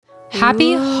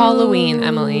Happy Halloween,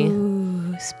 Emily.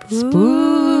 Spooky.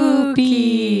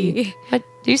 What,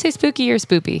 do you say spooky or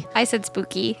spoopy? I said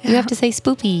spooky. You have to say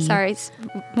spoopy. Sorry.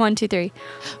 1, 2, 3.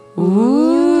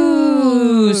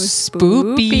 Ooh,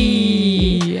 spoopy.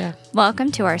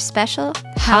 Welcome to our special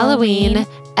Halloween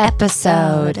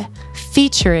episode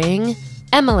featuring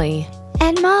Emily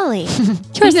and Molly.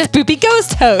 You're a spoopy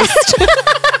ghost host.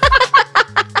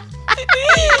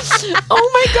 Oh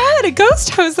my God, a ghost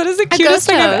host. That is the cutest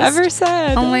thing I've ever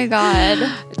said. Oh my God.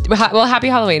 Well, happy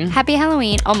Halloween. Happy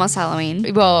Halloween. Almost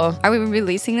Halloween. Well, are we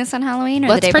releasing this on Halloween or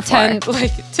let's the day pretend before?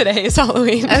 like today is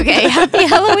Halloween. Okay, happy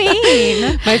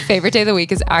Halloween. My favorite day of the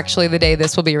week is actually the day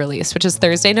this will be released, which is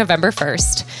Thursday, November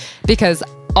 1st, because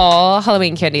all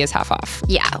Halloween candy is half off.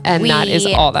 Yeah. And that is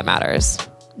all that matters.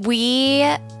 We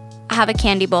have a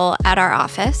candy bowl at our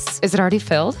office. Is it already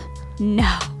filled?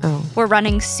 No. Oh. We're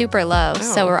running super low,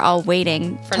 so we're all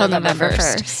waiting till November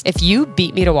 1st. If you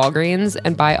beat me to Walgreens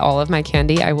and buy all of my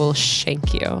candy, I will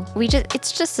shank you.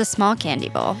 It's just a small candy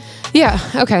bowl. Yeah,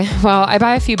 okay. Well, I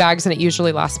buy a few bags and it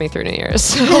usually lasts me through New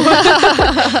Year's.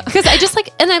 Because I just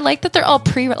like, and I like that they're all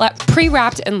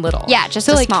pre-wrapped and little. Yeah, just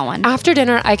a small one. After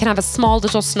dinner, I can have a small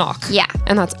little snock. Yeah.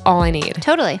 And that's all I need.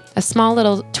 Totally. A small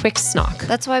little Twix snock.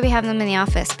 That's why we have them in the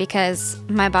office, because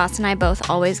my boss and I both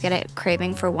always get a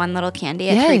craving for one little candy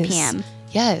at 3 p.m.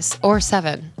 Yes, or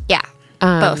 7. Yeah,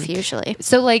 both usually.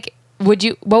 So like, what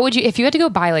would you, if you had to go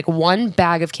buy like one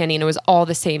bag of candy and it was all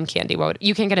the same candy,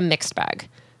 you can't get a mixed bag.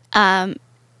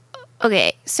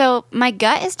 Okay, so my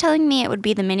gut is telling me it would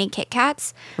be the mini Kit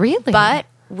Kats. Really? But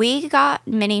we got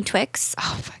mini Twix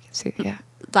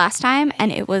last time,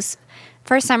 and it was,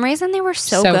 for some reason, they were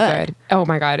so good. Oh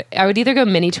my God. I would either go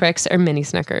mini Twix or mini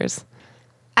Snickers.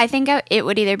 I think it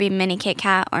would either be mini Kit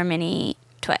Kat or mini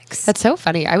Twix. That's so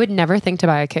funny. I would never think to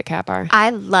buy a Kit Kat bar. I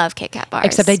love Kit Kat bars.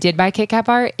 Except I did buy a Kit Kat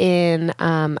bar in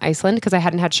Iceland because I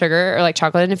hadn't had sugar or like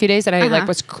chocolate in a few days, and I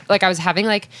I was having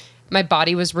like, my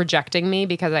body was rejecting me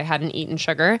because I hadn't eaten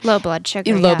sugar. Low blood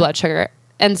sugar. Blood sugar.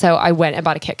 And so I went and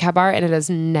bought a Kit Kat bar, and it has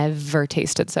never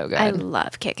tasted so good. I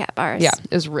love Kit Kat bars. Yeah,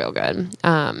 it was real good.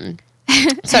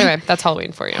 So anyway, that's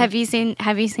Halloween for you. Have you seen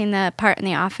the part in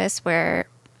The Office where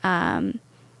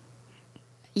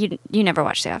you never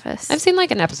watched The Office? I've seen like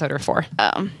an episode or 4.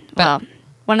 Oh, well,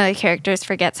 one of the characters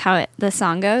forgets how the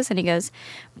song goes, and he goes,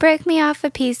 "Break me off a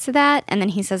piece of that," and then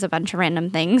he says a bunch of random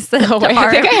things that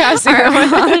I think I have seen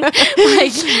wrong.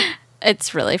 Like,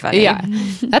 it's really funny. Yeah,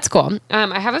 that's cool.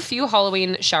 I have a few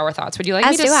Halloween shower thoughts. Would you like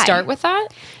me to start with that?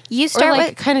 You start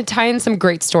with kind of tie in some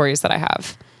great stories that I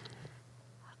have.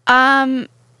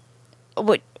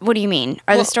 What do you mean?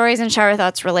 Are the stories and shower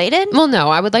thoughts related? Well, no.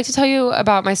 I would like to tell you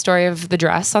about my story of the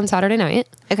dress on Saturday night.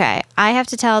 Okay, I have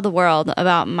to tell the world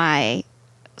about my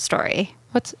story.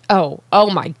 Oh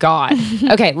my God.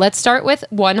 Okay, let's start with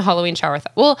one Halloween shower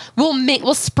thought.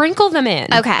 We'll sprinkle them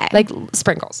in. Okay. Like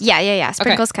sprinkles. Yeah.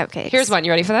 Sprinkles, cupcakes. Here's one.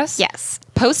 You ready for this? Yes.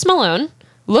 Post Malone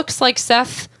looks like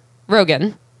Seth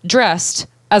Rogen dressed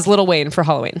as Lil Wayne for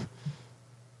Halloween.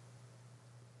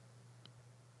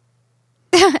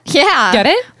 Yeah. Get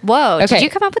it? Whoa. Okay. Did you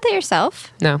come up with it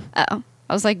yourself? No. Oh.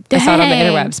 I was like, dang. I saw it on the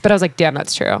interwebs, but I was like, damn,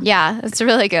 that's true. Yeah, it's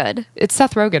really good. It's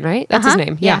Seth Rogen, right? That's his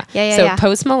name. Yeah. So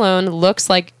Post Malone looks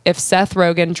like if Seth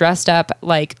Rogen dressed up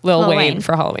like Lil Wayne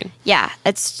for Halloween. Yeah,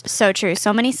 it's so true.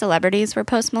 So many celebrities were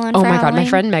Post Malone for Halloween. God. My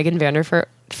friend Megan Vanderford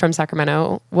from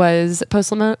Sacramento was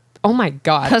Post Malone. Oh my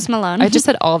God. Post Malone. I just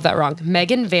said all of that wrong.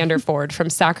 Megan Vanderford from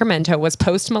Sacramento was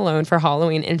Post Malone for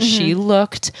Halloween, and she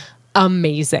looked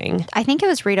amazing. I think it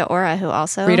was Rita Ora who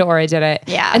also. Rita Ora did it.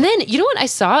 Yeah. And then, you know what? I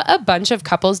saw a bunch of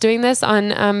couples doing this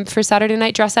on for Saturday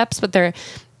night dress ups, but I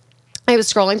was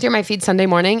scrolling through my feed Sunday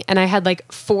morning, and I had like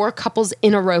 4 couples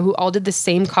in a row who all did the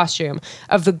same costume.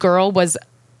 Of the girl was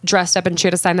dressed up and she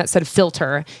had a sign that said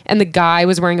filter, and the guy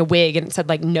was wearing a wig and it said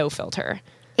like no filter.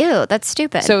 Ew, that's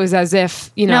stupid. So it was as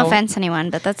if, no offense anyone,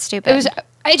 but that's stupid.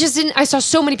 I saw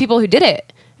so many people who did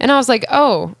it. And I was like,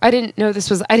 oh, I didn't know this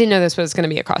was going to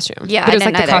be a costume. Yeah, but it was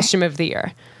like the costume of the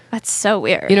year. That's so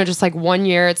weird. Just like one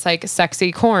year it's like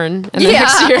sexy corn, and the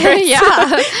next year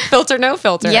it's filter, no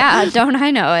filter. Yeah, don't I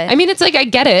know it? I mean, it's like, I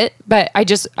get it, but I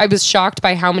was shocked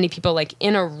by how many people like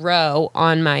in a row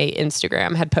on my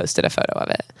Instagram had posted a photo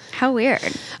of it. How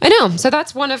weird. I know. So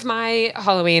that's one of my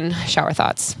Halloween shower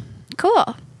thoughts.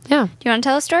 Cool. Yeah. Do you want to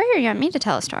tell a story, or you want me to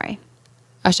tell a story?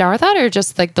 A shower thought, or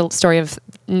just like the story of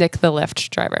Nick the Lyft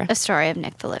driver? A story of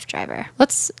Nick the Lyft driver.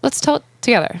 Let's tell it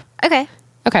together. Okay.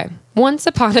 Once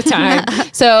upon a time.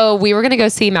 So we were going to go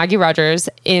see Maggie Rogers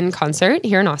in concert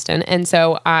here in Austin. And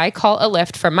so I call a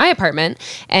Lyft from my apartment,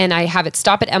 and I have it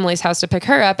stop at Emily's house to pick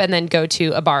her up and then go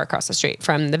to a bar across the street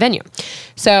from the venue.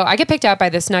 So I get picked up by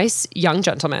this nice young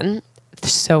gentleman.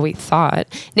 so we thought.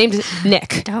 Named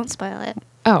Nick. Don't spoil it.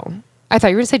 Oh, I thought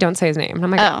you were going to say don't say his name. And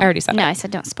I'm like, Oh, I already said no, it. I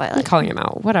said don't spoil I'm it. calling him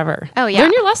out. Whatever. Oh, yeah.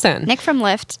 Learn your lesson. Nick from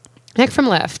Lyft. Nick from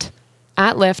Lyft.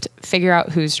 At Lyft, figure out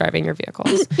who's driving your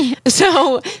vehicles.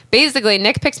 So basically,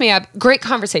 Nick picks me up. Great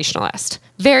conversationalist.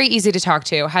 Very easy to talk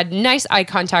to. Had nice eye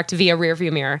contact via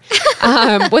rearview mirror.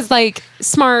 Was like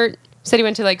smart. Said he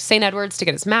went to like St. Edward's to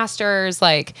get his master's.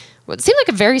 Like, seemed like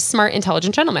a very smart,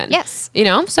 intelligent gentleman. Yes. You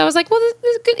know? So I was like, well,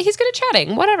 this is good. He's good at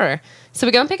chatting. Whatever. So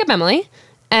we go and pick up Emily.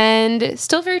 And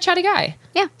still a very chatty guy.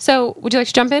 Yeah. So would you like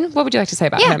to jump in? What would you like to say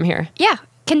about him here? Yeah.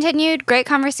 Continued great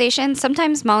conversation.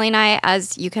 Sometimes Molly and I,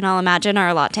 as you can all imagine, are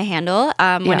a lot to handle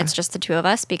when Yeah. it's just the two of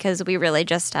us because we really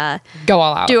just Go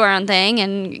all out. do our own thing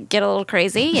and get a little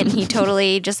crazy. And he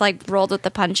totally just like rolled with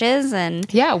the punches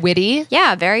and Yeah, witty.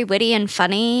 yeah, very witty and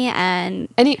funny and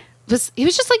And he was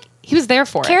just like, he was there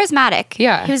for it. charismatic.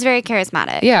 Yeah. He was very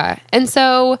charismatic. Yeah. And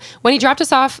so when he dropped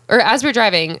us off, or as we were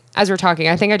driving, as we were talking,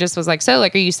 I think I just was like, so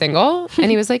like, are you single? And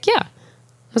he was like, yeah.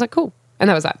 I was like, cool. And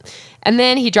that was that. And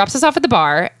then he drops us off at the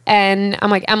bar and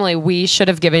I'm like, Emily, we should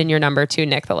have given your number to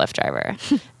Nick, the Lyft driver.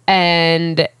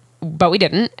 But we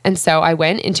didn't. And so I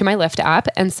went into my Lyft app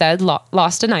and said,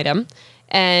 lost an item.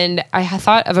 And I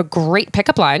thought of a great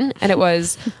pickup line. And it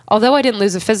was, although I didn't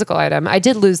lose a physical item, I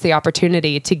did lose the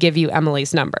opportunity to give you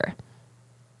Emily's number.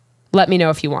 Let me know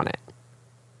if you want it.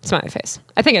 Smiley face.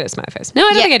 I think it is smiley face. No,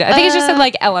 I don't think I did. I think it just said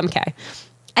like LMK.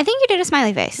 I think you did a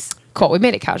smiley face. Cool. We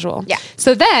made it casual. Yeah.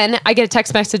 So then I get a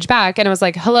text message back and it was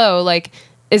like, hello, like,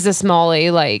 is this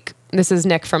Molly? Like, this is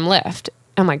Nick from Lyft.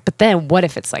 I'm like, but then what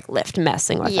if it's like Lyft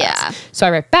messing with Yeah. us? So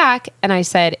I write back and I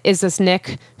said, is this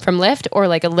Nick from Lyft or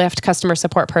like a Lyft customer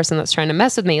support person that's trying to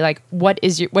mess with me? Like, what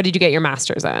did you get your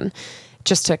master's in?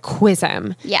 Just to quiz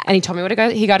him. Yeah. And he told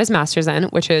me he got his master's in,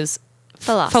 which is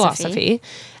philosophy.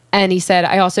 And he said,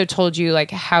 I also told you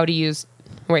like how to use,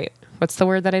 wait, what's the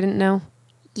word that I didn't know?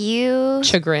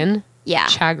 Chagrin. Yeah.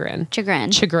 Chagrin.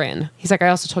 Chagrin. He's like, I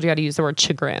also told you how to use the word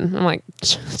chagrin. I'm like,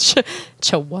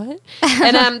 what?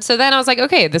 And so then I was like,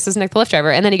 okay, this is Nick the Lyft driver.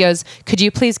 And then he goes, could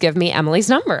you please give me Emily's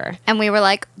number? And we were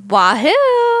like, wahoo.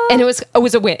 And it was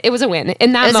a win. It was a win.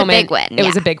 In that moment, a big win. It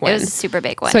was a big win. It was a super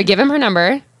big win. So I give him her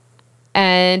number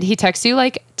and he texts you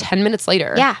like 10 minutes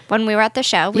later. Yeah. When we were at the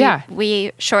show,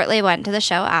 we shortly went to the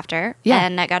show after. Yeah.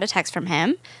 And I got a text from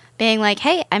him being like,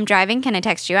 hey, I'm driving. Can I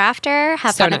text you after?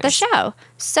 Have So fun at the nice. show.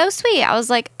 So sweet. I was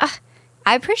like,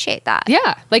 I appreciate that.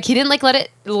 Yeah. Like he didn't like let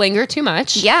it linger too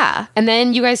much. Yeah. And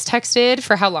then you guys texted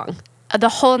for how long? The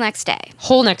whole next day.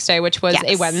 Whole next day, which was a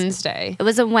Yes. Wednesday. It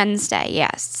was a Wednesday,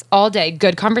 yes. All day.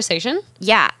 Good conversation.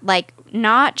 Yeah. Like,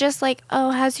 not just like,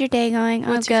 oh, how's your day going?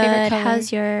 What's oh, your favorite good. color?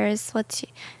 How's yours? What's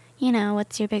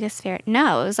your biggest fear?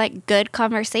 No, it was like good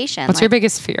conversation. What's like, your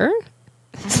biggest fear?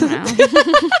 I don't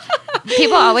know.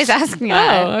 People always ask me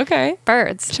that. Oh, okay.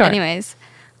 Birds. Sure. Anyways,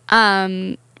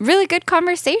 really good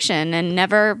conversation and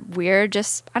never weird,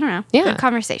 just, I don't know. Yeah. Good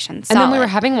conversation. And then we Solid. were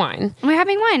having wine. We were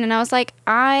having wine and I was like,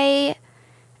 I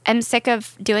am sick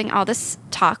of doing all this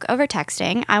talk over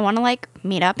texting. I want to like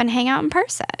meet up and hang out in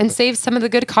person. And save some of the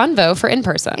good convo for in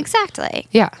person. Exactly.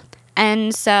 Yeah.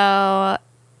 And so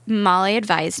Molly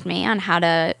advised me on how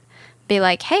to be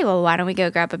like, hey, well, why don't we go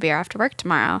grab a beer after work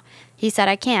tomorrow? He said,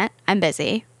 I can't. I'm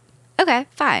busy. Okay,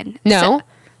 fine. No. So,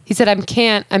 He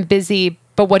sasaid, I'm busy,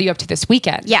 but what are you up to this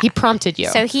weekend? Yeah. He prompted you.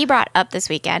 so he brought up this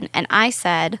weekend and I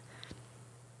said,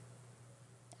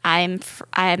 I'm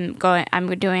doing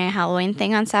a Halloween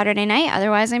thing on Saturday night.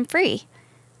 Otherwise, I'm free.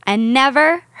 I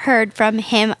never heard from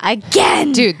him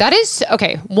again. Dude, that is,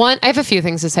 okay. One, I have a few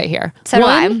things to say here. So do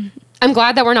One, I'm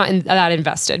glad that we're not that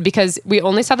invested because we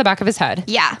only saw the back of his head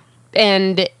Yeah.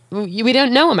 and we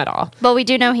don't know him at all. But we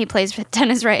do know he plays with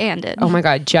tennis right-handed. Oh my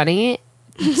God, Jenny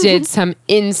did some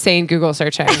insane Google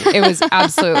searching. It was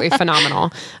absolutely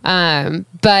phenomenal.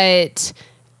 But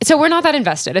so we're not that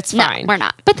invested. It's No, fine. we're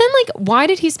not. But then like, why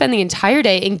did he spend the entire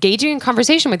day engaging in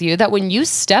conversation with you that when you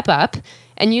step up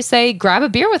and you say, grab a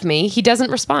beer with me, he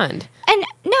doesn't respond? And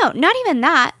no, not even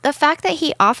that. The fact that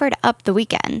he offered up the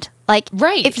weekend. Like,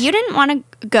 Right. if you didn't want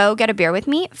to go get a beer with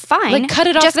me, fine. Like, cut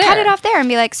it off Just cut there. it off there and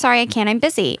be like, sorry, I can't. I'm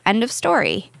busy. End of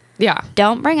story. Yeah.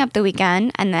 Don't bring up the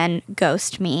weekend and then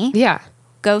ghost me. Yeah.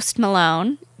 Ghost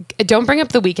Malone. Don't bring up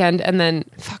the weekend and then,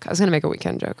 fuck, I was going to make a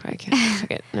weekend joke. I can't.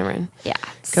 Fuck it. Never mind. Yeah.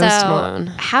 Ghost so, Malone.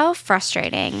 how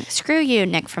frustrating. Screw you,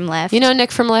 Nick from Lyft. You know,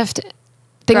 Nick from Lyft,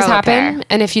 things Grow a happen. pair.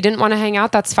 And if you didn't want to hang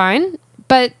out, that's fine.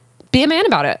 But be a man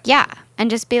about it. Yeah.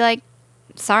 And just be like,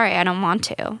 sorry, I don't want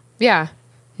to. Yeah.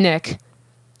 Nick.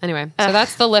 Anyway, so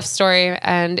that's the Lyft story.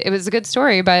 And it was a good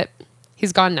story, but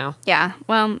he's gone now. Yeah.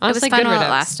 Well, Honestly, it was fun good while it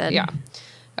riddance. lasted. Yeah.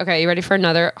 Okay, you ready for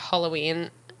another Halloween?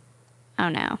 Oh,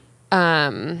 no.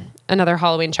 Another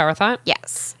Halloween shower thought?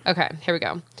 Yes. Okay, here we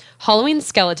go. Halloween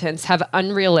skeletons have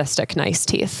unrealistic nice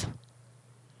teeth.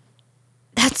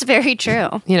 That's very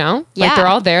true. You know? Yeah. Like they're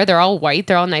all there. They're all white.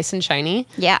 They're all nice and shiny.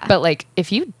 Yeah. But like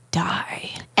if you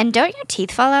die. And don't your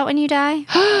teeth fall out when you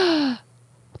die?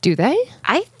 Do they?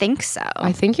 I think so.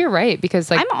 I think you're right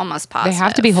because like I'm almost positive. they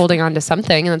have to be holding on to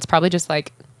something and it's probably just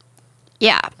like,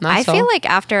 Yeah. I Muscle. feel like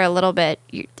after a little bit,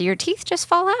 your teeth just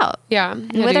fall out yeah.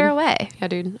 and wither away. Yeah,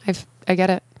 dude. I get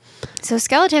it. So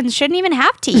skeletons shouldn't even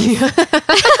have teeth.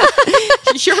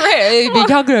 You're right.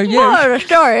 I'm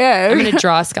Story going to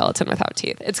draw a skeleton without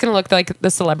teeth. It's going to look like the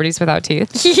celebrities without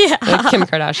teeth. Yeah. Like Kim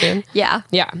Kardashian. Yeah.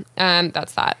 Yeah.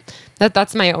 That's that.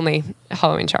 That's my only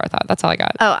Halloween shower thought. That's all I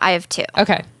got. Oh, I have two.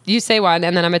 Okay. You say one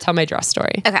and then I'm going to tell my dress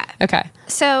story. Okay. Okay.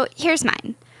 So here's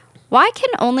mine. Why can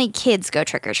only kids go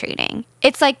trick or treating?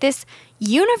 It's like this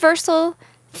universal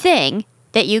thing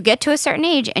that you get to a certain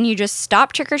age and you just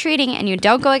stop trick or treating and you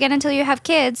don't go again until you have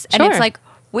kids. And Sure. it's like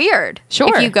weird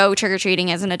Sure. if you go trick or treating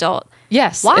as an adult.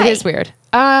 Yes. Why? It is weird.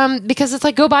 Because it's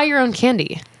like go buy your own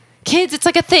candy. Kids, it's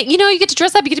like a thing. You know, you get to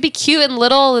dress up, you get to be cute and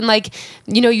little and like,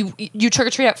 you know, you trick or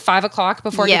treat at 5:00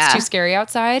 before it Yeah. gets too scary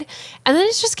outside. And then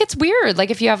it just gets weird. Like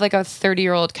if you have like a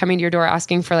 30-year-old coming to your door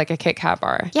asking for like a Kit Kat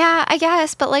bar. Yeah, I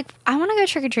guess. But like, I want to go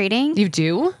trick or treating. You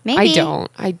do? Maybe. I don't.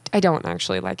 I don't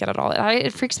actually like it at all.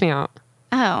 It freaks me out.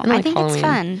 Oh, don't I like think Halloween. it's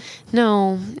fun.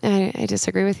 No, I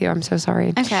disagree with you. I'm so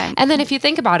sorry. Okay. And then if you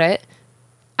think about it,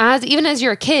 even as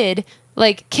you're a kid,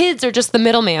 like kids are just the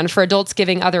middleman for adults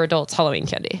giving other adults Halloween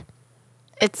candy.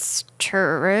 It's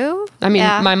true. I mean,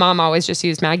 Yeah. my mom always just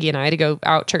used Maggie and I to go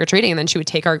out trick or treating, and then she would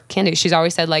take our candy. She's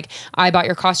always said, like, I bought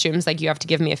your costumes, like, you have to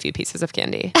give me a few pieces of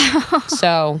candy.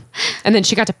 So, and then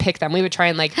she got to pick them. We would try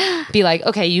and, like, be like,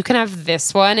 okay, you can have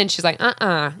this one. And she's like,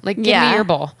 like, give me your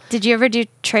bowl. Did you ever do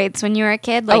trades when you were a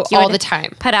kid? Like Oh, you all would the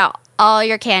time. Put out all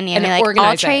your candy and, And be like,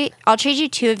 organize it. I'll trade you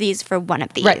 2 of these for 1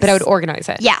 of these. Right, but I would organize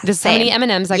it. Yeah, This is how many same.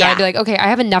 M&Ms I got. Yeah. I'd be like, okay, I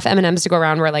have enough M&Ms to go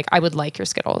around where, like, I would like your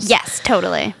Skittles. Yes,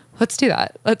 totally. Let's do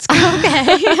that. Let's go.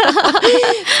 Okay.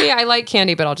 Yeah, I like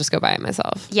candy, but I'll just go buy it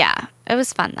myself. Yeah, it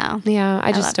was fun though. Yeah, I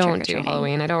love just don't do trick-or-treating.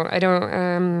 Halloween.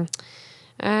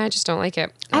 I just don't like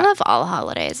it. I love all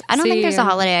holidays. I don't think there's See, a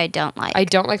holiday I don't like. I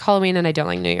don't like Halloween and I don't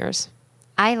like New Year's.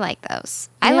 I like those.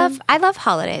 Yeah. I love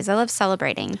holidays. I love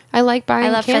celebrating. I like buying I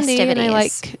love candy and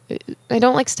I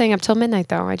don't like staying up till midnight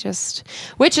though.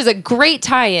 Which is a great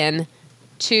tie-in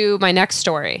to my next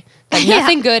story. That Yeah.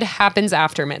 nothing good happens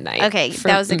after midnight. Okay, for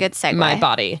that was a good segue. My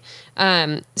body.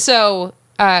 So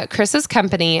Chris's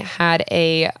company had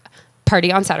a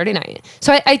party on Saturday night.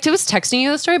 So I was texting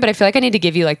you the story, but I feel like I need to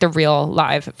give you like the real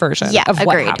live version Yeah, of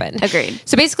what agreed. happened. Agreed.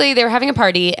 So basically they were having a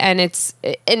party and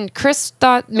Chris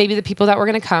thought maybe the people that were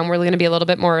going to come were going to be a little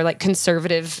bit more like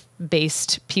conservative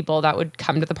based people that would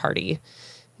come to the party.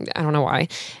 I don't know why.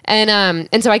 And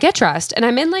so I get dressed and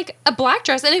I'm in like a black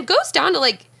dress and it goes down to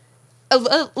like a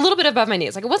little bit above my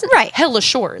knees. Like it wasn't Right. hella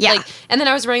short. Yeah. Like, and then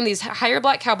I was wearing these higher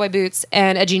black cowboy boots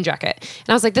and a jean jacket. And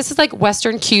I was like, this is like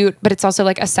Western cute, but it's also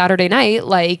like a Saturday night.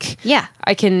 Like, Yeah.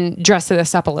 I can dress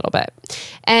this up a little bit.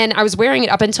 And I was wearing it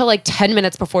up until like 10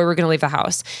 minutes before we were going to leave the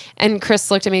house. And Chris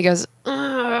looked at me and goes,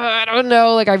 I don't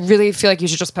know. Like, I really feel like you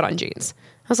should just put on jeans.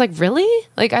 I was like, really?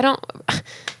 Like, I don't,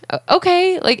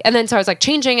 okay. Like, and then so I was like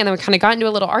changing and then we kind of got into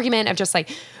a little argument of just like,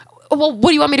 well, what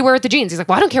do you want me to wear with the jeans? He's like,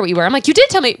 well, I don't care what you wear. I'm like, you did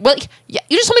tell me. Well, yeah,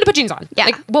 you just told me to put jeans on. Yeah.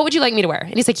 Like, what would you like me to wear?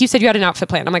 And he's like, you said you had an outfit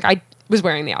planned. I'm like, I was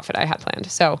wearing the outfit I had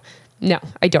planned. So no,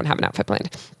 I don't have an outfit planned.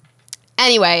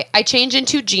 Anyway, I changed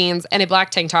into jeans and a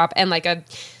black tank top and like a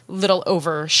little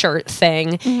over shirt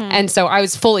thing. And so I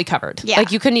was fully covered. Yeah.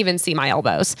 Like you couldn't even see my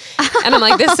elbows. And I'm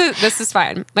like, this is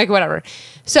fine. Like whatever.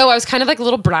 So I was kind of like a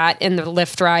little brat in the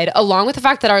Lyft ride, along with the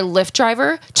fact that our Lyft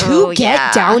driver to get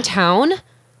yeah. downtown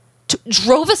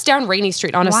drove us down Rainy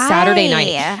Street on a Why? Saturday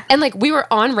night. And like we were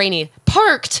on Rainy,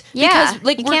 parked Yeah, because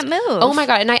like you we're- can't move. Oh my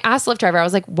God. And I asked Lyft driver, I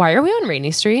was like, why are we on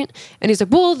Rainy Street? And he's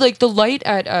like, well, like the light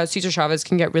at Cesar Chavez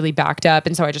can get really backed up.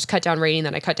 And so I just cut down Rainy and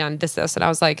then I cut down this. And I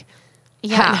was like,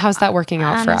 Yeah. how's that working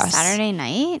out On for a us? Saturday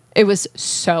night? It was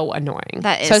so annoying.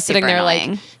 That is so I was sitting super there annoying.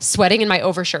 like sweating in my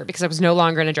overshirt because I was no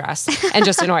longer in a dress and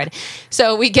just annoyed.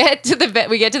 So we get to the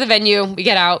venue, we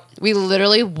get out, we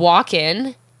literally walk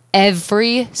in.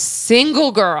 Every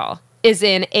single girl is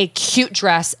in a cute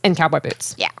dress and cowboy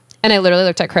boots. Yeah. And I literally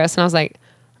looked at Chris and I was like,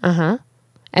 uh-huh.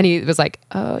 And he was like,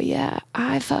 oh yeah,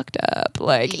 I fucked up.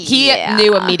 Like he Yeah.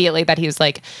 knew immediately that he was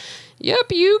like,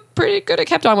 yep, you pretty good at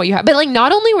kept on what you have. But like,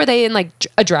 not only were they in like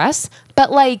a dress,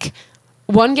 but like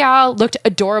one gal looked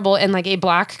adorable in like a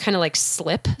black kind of like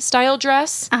slip style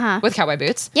dress Uh-huh. with cowboy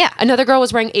boots. Yeah. Another girl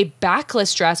was wearing a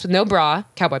backless dress with no bra,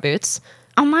 cowboy boots.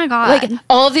 Oh my God. Like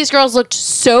all of these girls looked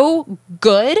so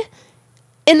good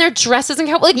in their dresses and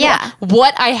like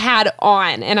what I had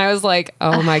on, and I was like,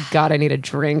 oh my God, I need a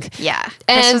drink. Yeah,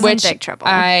 and which big trouble.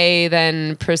 I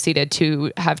then proceeded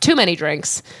to have too many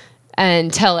drinks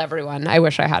and tell everyone I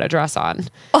wish I had a dress on.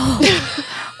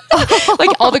 Like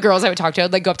all the girls I would talk to,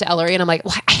 I'd like go up to Ellery and I'm like,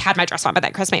 well, I had my dress on, but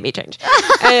then Chris made me change.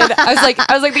 And I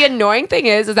was like, the annoying thing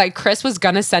is that Chris was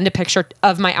gonna send a picture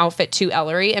of my outfit to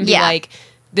Ellery and be like,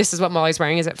 this is what Molly's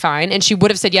wearing. Is it fine? And she would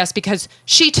have said yes because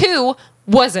she too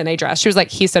was in a dress. She was like,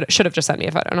 he said should have just sent me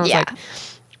a photo. And I was like,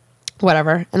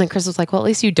 whatever. And then Chris was like, well, at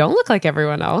least you don't look like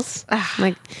everyone else. I'm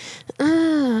like,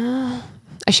 I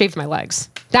shaved my legs.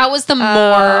 That was the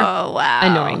more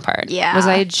annoying part. Yeah. Was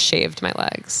I had shaved my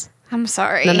legs. I'm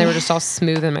sorry. And then they were just all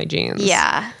smooth in my jeans.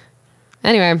 Yeah.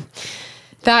 Anyway,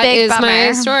 that Big is bummer.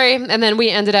 my story. And then we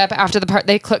ended up after the part,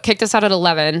 they kicked us out at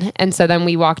 11. And so then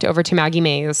we walked over to Maggie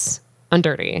Mae's on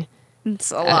Dirty.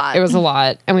 It's a lot. It was a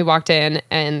lot. And we walked in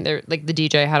and there, like the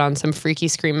DJ had on some freaky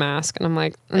Scream mask. And I'm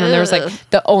like, and then there was like,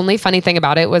 the only funny thing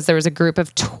about it was there was a group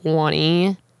of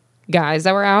 20 guys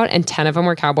that were out and 10 of them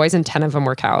were cowboys and 10 of them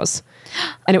were cows.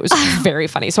 And it was very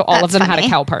funny. So all of them had a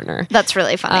cow partner. That's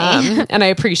really funny. And I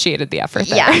appreciated the effort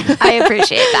there. Yeah, I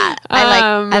appreciate that.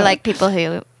 I like people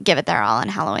who give it their all on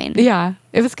Halloween. Yeah,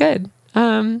 it was good.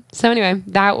 So anyway,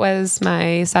 that was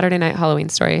my Saturday night Halloween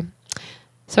story.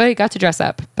 So I got to dress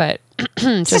up, but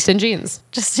just in jeans.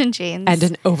 Just in jeans. And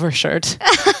an overshirt.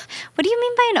 What do you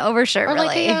mean by an overshirt, Or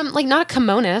really? like not a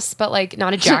kimonos, but like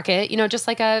not a jacket, just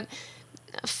like a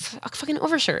fucking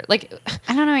overshirt. Like,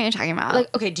 I don't know what you're talking about.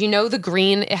 like, okay, do you know the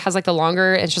green? It has like the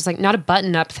longer, it's just like not a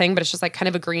button up thing, but it's just like kind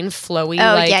of a green flowy,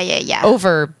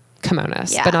 over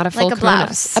kimonos, but not a full like a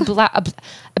kimonos. blouse.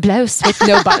 A blouse with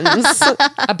no buttons.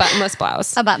 A buttonless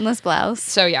blouse. A buttonless blouse.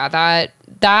 So yeah,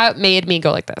 that made me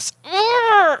go like this.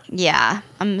 Yeah,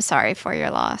 I'm sorry for your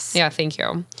loss. Yeah, thank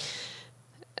you.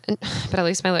 But at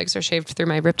least my legs are shaved through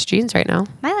my ripped jeans right now.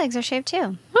 My legs are shaved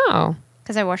too. Oh.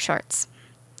 Because I wore shorts.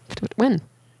 When?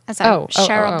 As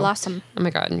Cheryl Blossom. Oh my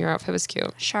God, and your outfit was cute.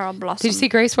 Cheryl Blossom. Did you see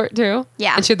Grace wear it too?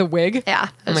 Yeah. And she had the wig? Yeah.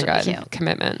 Oh my God, cute.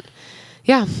 commitment.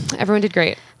 Yeah, everyone did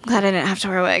great. I'm glad I didn't have to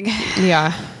wear a wig.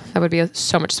 Yeah, that would be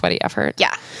so much sweaty effort.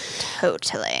 Yeah,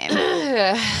 totally.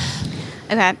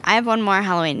 Okay, I have one more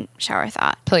Halloween shower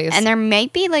thought. Please. And there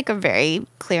might be like a very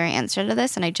clear answer to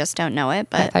this, and I just don't know it,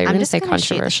 but I thought you were I'm going to just say going to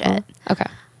shoot the controversial. shit.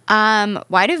 Okay.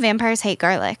 Why do vampires hate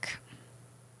garlic?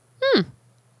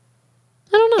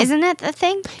 I don't know. Isn't that the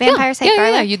thing? Vampires hate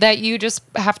garlic? Yeah. You just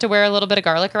have to wear a little bit of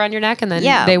garlic around your neck and then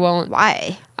they won't.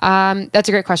 Why? That's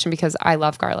a great question because I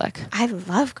love garlic. I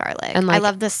love garlic. And, I like,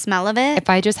 love the smell of it. If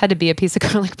I just had to be a piece of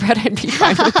garlic bread, I'd be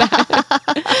fine with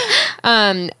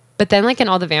that. But then like in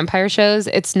all the vampire shows,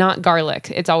 it's not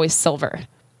garlic. It's always silver.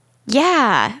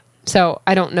 Yeah. So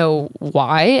I don't know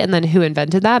why and then who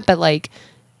invented that. But like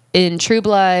in True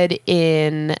Blood,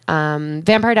 in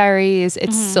Vampire Diaries,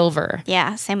 it's silver.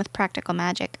 Yeah, same with Practical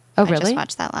Magic. Oh, I just really?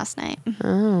 watched that last night.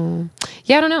 Oh.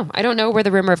 Yeah, I don't know. I don't know where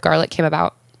the rumor of garlic came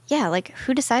about. Yeah, like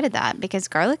who decided that? Because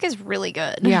garlic is really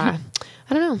good. Yeah.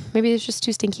 I don't know. Maybe it's just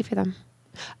too stinky for them.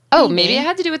 Oh, maybe it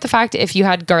had to do with the fact if you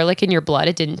had garlic in your blood,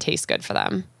 it didn't taste good for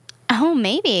them. Oh,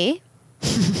 maybe.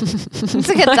 That's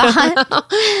a good thought.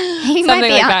 You might Something be,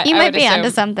 like that, you I might would be onto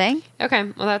assume. something.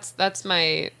 Okay. Well, that's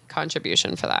my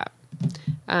contribution for that.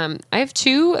 I have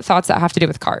two thoughts that have to do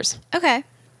with cars. Okay.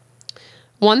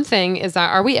 One thing is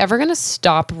that are we ever going to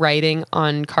stop writing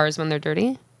on cars when they're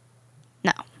dirty?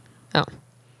 No. Oh.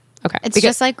 Okay. It's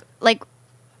just like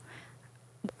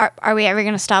are we ever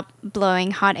going to stop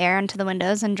blowing hot air into the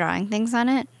windows and drawing things on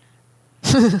it?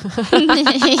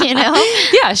 You know?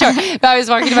 Yeah, sure. But I was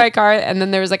walking to my car and then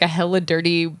there was like a hella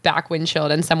dirty back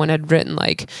windshield and someone had written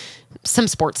like some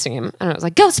sports team. And I was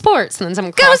like, go sports. And then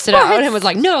someone crossed it out and was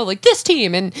like, no, like this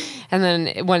team. And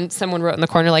then when someone wrote in the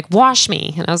corner, like, wash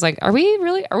me. And I was like, are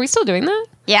we still doing that?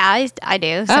 Yeah, I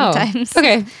do sometimes. Oh,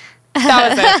 okay. That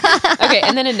was it. Okay.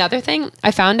 And then another thing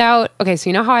I found out. Okay. So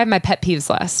you know how I have my pet peeves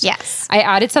list? Yes. I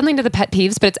added something to the pet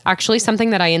peeves, but it's actually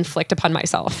something that I inflict upon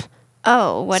myself.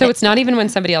 Oh, what? So it's not even when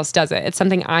somebody else does it. It's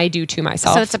something I do to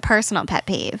myself. So it's a personal pet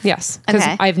peeve. Yes, because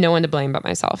Okay. I have no one to blame but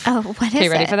myself. Oh, what is Okay,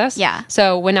 ready it? for this? Yeah.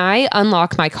 So when I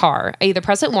unlock my car, I either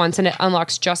press it once and it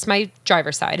unlocks just my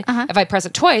driver's side. If I press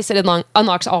it twice, it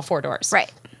unlocks all four doors.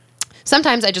 Right.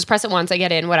 Sometimes I just press it once, I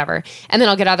get in, whatever, and then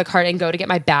I'll get out of the car and go to get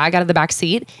my bag out of the back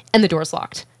seat, and the door's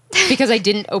locked because I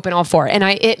didn't open all four, and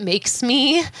it makes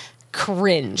me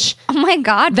cringe. Oh my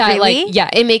God, That really? like, yeah,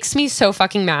 it makes me so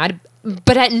fucking mad,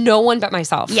 but at no one but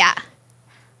myself. Yeah.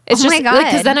 It's Oh just my God.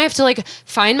 because then I have to like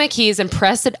find my keys and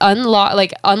press it, unlock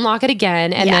it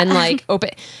again, and Yeah. then like open.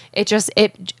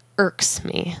 irks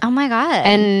me. Oh my God.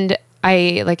 And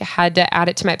I like had to add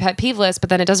it to my pet peeve list, but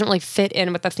then it doesn't really fit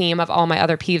in with the theme of all my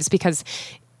other peeves because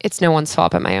it's no one's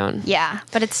fault but my own. yeah,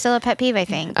 but it's still a pet peeve, I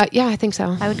think. Yeah, I think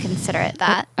so. I would consider it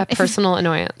that. A personal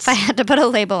annoyance. If I had to put a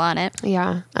label on it.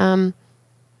 Yeah.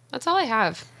 That's all I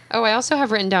have. Oh, I also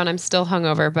have written down I'm still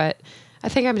hungover, but I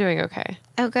think I'm doing okay.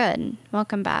 Oh, good.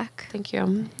 Welcome back. Thank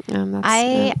you.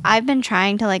 I've been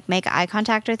trying to like make eye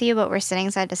contact with you, but we're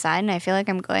sitting side to side, and I feel like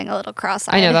I'm going a little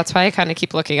cross-eyed. I know. That's why I kind of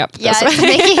keep looking up. Yeah, this it's way.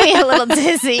 making me a little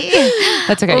dizzy.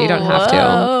 That's okay. You don't have to.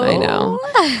 I know.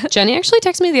 Jenny actually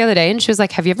texted me the other day, and she was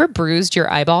like, "Have you ever bruised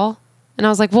your eyeball?" And I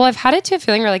was like, "Well, I've had it to a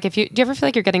feeling where like do you ever feel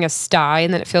like you're getting a sty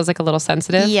and then it feels like a little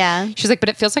sensitive?" Yeah. She's like, "But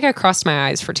it feels like I crossed my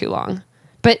eyes for too long."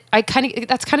 But that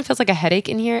kind of feels like a headache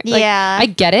in here. Like, Yeah. I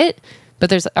get it,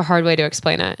 but there's a hard way to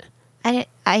explain it.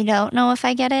 I don't know if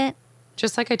I get it.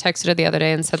 Just like I texted her the other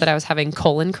day and said that I was having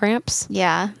colon cramps.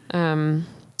 Yeah.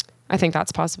 I think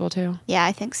that's possible too. Yeah,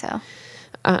 I think so.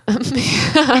 I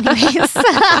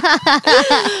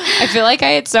feel like I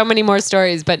had so many more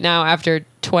stories, but now after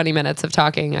 20 minutes of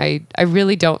talking, I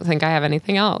really don't think I have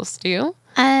anything else. Do you?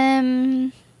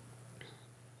 I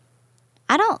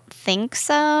don't think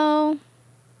so.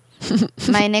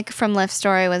 My Nick from Lyft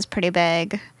story was pretty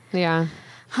big. Yeah.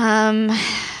 I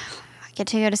get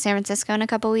to go to San Francisco in a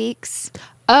couple weeks.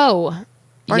 Oh,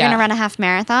 We're yeah. going to run a half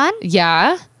marathon.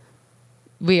 Yeah,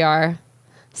 we are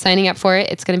signing up for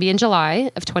it. It's going to be in July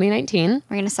of 2019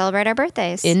 We're going to celebrate our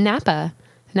birthdays. in Napa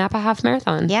Half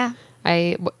Marathon. Yeah.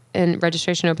 And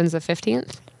registration opens the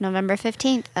 15th. November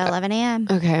 15th at 11 a.m.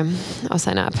 Okay, I'll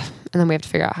sign up. And then we have to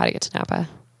figure out how to get to Napa.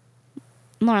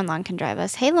 Lauren Long can drive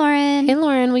us. Hey, Lauren. Hey,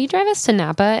 Lauren, will you drive us to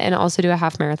Napa and also do a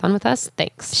half marathon with us?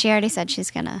 Thanks. She already said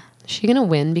she's going to. Is she going to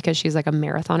win because she's like a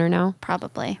marathoner now?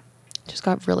 Probably. Just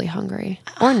got really hungry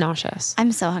or nauseous.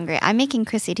 I'm so hungry. I'm making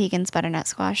Chrissy Teigen's butternut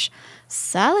squash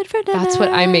salad for dinner. That's what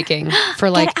I'm making for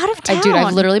like. out of Dude, town.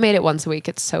 I've literally made it once a week.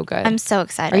 It's so good. I'm so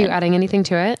excited. Are you adding anything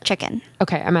to it? Chicken.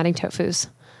 Okay, I'm adding tofus.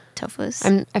 Tofu's.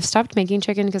 I've stopped making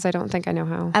chicken because I don't think I know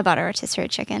how. I bought a rotisserie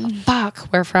chicken. Fuck,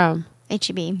 where from?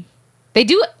 HEB. They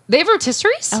have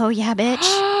rotisseries? Oh, yeah,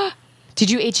 bitch.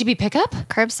 Did you HEB pickup?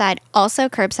 Curbside. Also,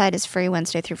 curbside is free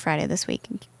Wednesday through Friday this week.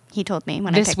 He told me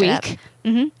when I picked it up. This week?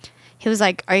 Mm-hmm. He was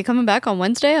like, "Are you coming back on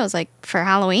Wednesday?" I was like, "For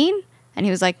Halloween?" And he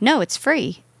was like, "No, it's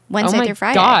free Wednesday through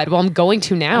Friday." Oh my God, well, I'm going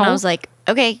to now. And I was like,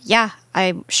 "Okay, yeah,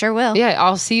 I sure will." Yeah,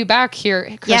 I'll see you back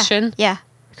here, Christian. Yeah.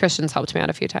 Christian's helped me out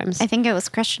a few times. I think it was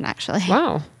Christian, actually.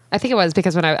 Wow. I think it was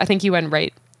because I think you went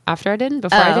right after I did,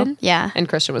 before I did. Yeah. And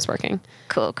Christian was working.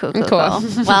 Cool. Cool.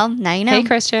 Well, now you know. Hey,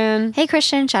 Christian. Hey,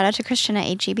 Christian. Shout out to Christian at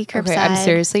HEB Curbside. Okay, I'm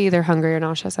seriously either hungry or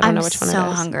nauseous. I don't know which one it is. I'm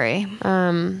so hungry.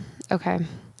 Okay.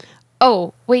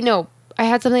 Oh, wait, no. I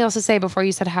had something else to say before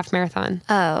you said half marathon.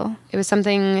 Oh. It was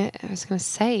something I was going to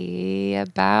say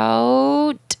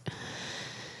about...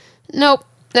 Nope.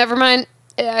 Never mind.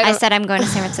 I said I'm going to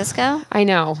San Francisco. I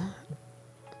know.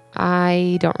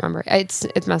 I don't remember.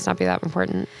 It must not be that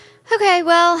important. Okay,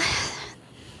 well,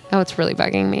 Oh, it's really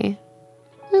bugging me.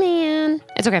 Man.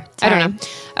 It's okay. I don't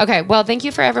know. Okay. Well, thank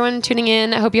you for everyone tuning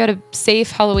in. I hope you had a safe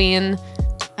Halloween.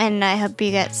 and I hope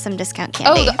you get some discount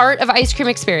candy. Oh, the Art of Ice Cream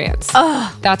Experience.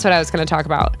 Oh. That's what I was going to talk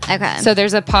about. Okay. So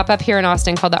there's a pop-up here in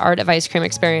Austin called the Art of Ice Cream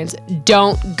Experience.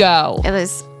 Don't go. It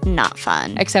was not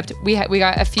fun. Except we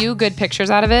got a few good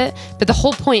pictures out of it, but the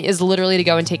whole point is literally to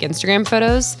go and take Instagram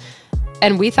photos.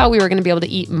 And we thought we were going to be able to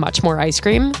eat much more ice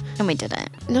cream. And we didn't.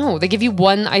 No, they give you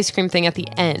one ice cream thing at the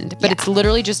end, but it's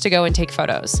literally just to go and take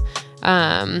photos.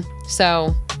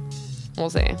 So we'll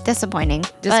see. Disappointing.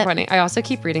 Disappointing. I also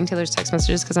keep reading Taylor's text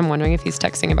messages because I'm wondering if he's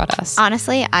texting about us. But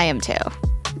honestly, I am too.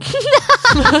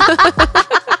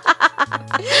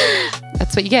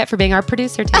 That's what you get for being our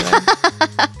producer, Taylor.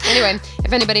 Anyway,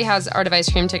 if anybody has Art of Ice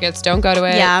Cream tickets, don't go to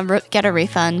it. Yeah, get a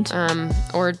refund.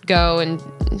 Or go and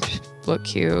look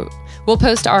cute. We'll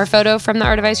post our photo from the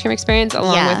Art of Ice Cream Experience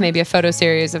along with maybe a photo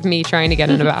series of me trying to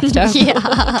get in a bathtub.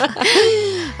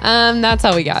 That's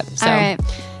all we got. So, all right.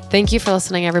 Thank you for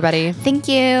listening, everybody. Thank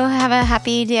you. Have a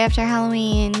happy day after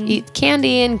Halloween. Eat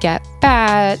candy and get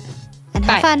fat. And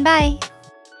have Bye. fun. Bye.